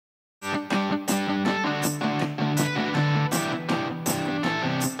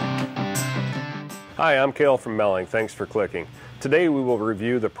Hi, I'm Cale from Melling. Thanks for clicking. Today we will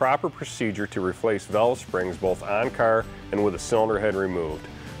review the proper procedure to replace valve springs both on car and with a cylinder head removed.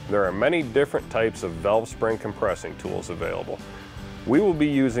 There are many different types of valve spring compressing tools available. We will be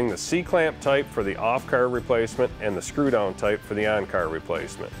using the C-clamp type for the off-car replacement and the screw-down type for the on-car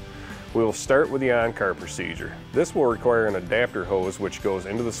replacement. We will start with the on-car procedure. This will require an adapter hose which goes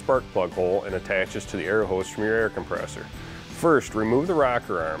into the spark plug hole and attaches to the air hose from your air compressor. First, remove the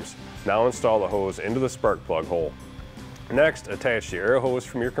rocker arms. Now install the hose into the spark plug hole. Next, attach the air hose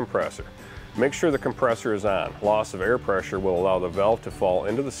from your compressor. Make sure the compressor is on. Loss of air pressure will allow the valve to fall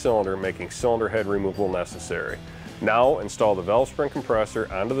into the cylinder, making cylinder head removal necessary. Now, install the valve spring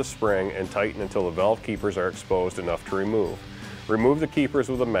compressor onto the spring and tighten until the valve keepers are exposed enough to remove. Remove the keepers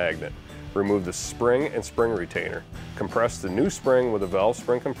with a magnet. Remove the spring and spring retainer. Compress the new spring with a valve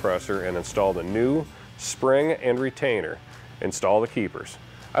spring compressor and install the new spring and retainer. Install the keepers.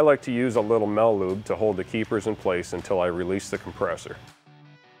 I like to use a little Mel lube to hold the keepers in place until I release the compressor.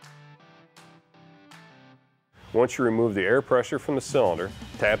 Once you remove the air pressure from the cylinder,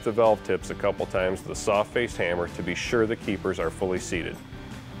 tap the valve tips a couple times with a soft-faced hammer to be sure the keepers are fully seated.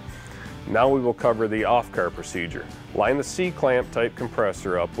 Now we will cover the off-car procedure. Line the C-clamp type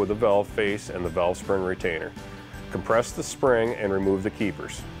compressor up with the valve face and the valve spring retainer. Compress the spring and remove the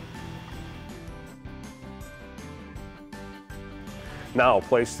keepers. Now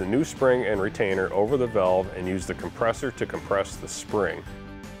place the new spring and retainer over the valve and use the compressor to compress the spring.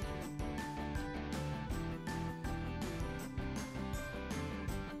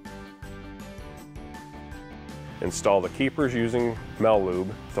 Install the keepers using Mel lube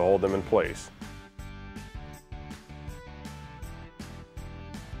to hold them in place.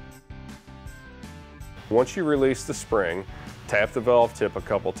 Once you release the spring, tap the valve tip a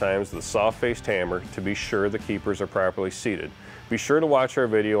couple times with a soft-faced hammer to be sure the keepers are properly seated. Be sure to watch our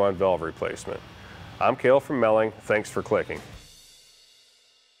video on valve replacement. I'm Cale from Melling. Thanks for clicking.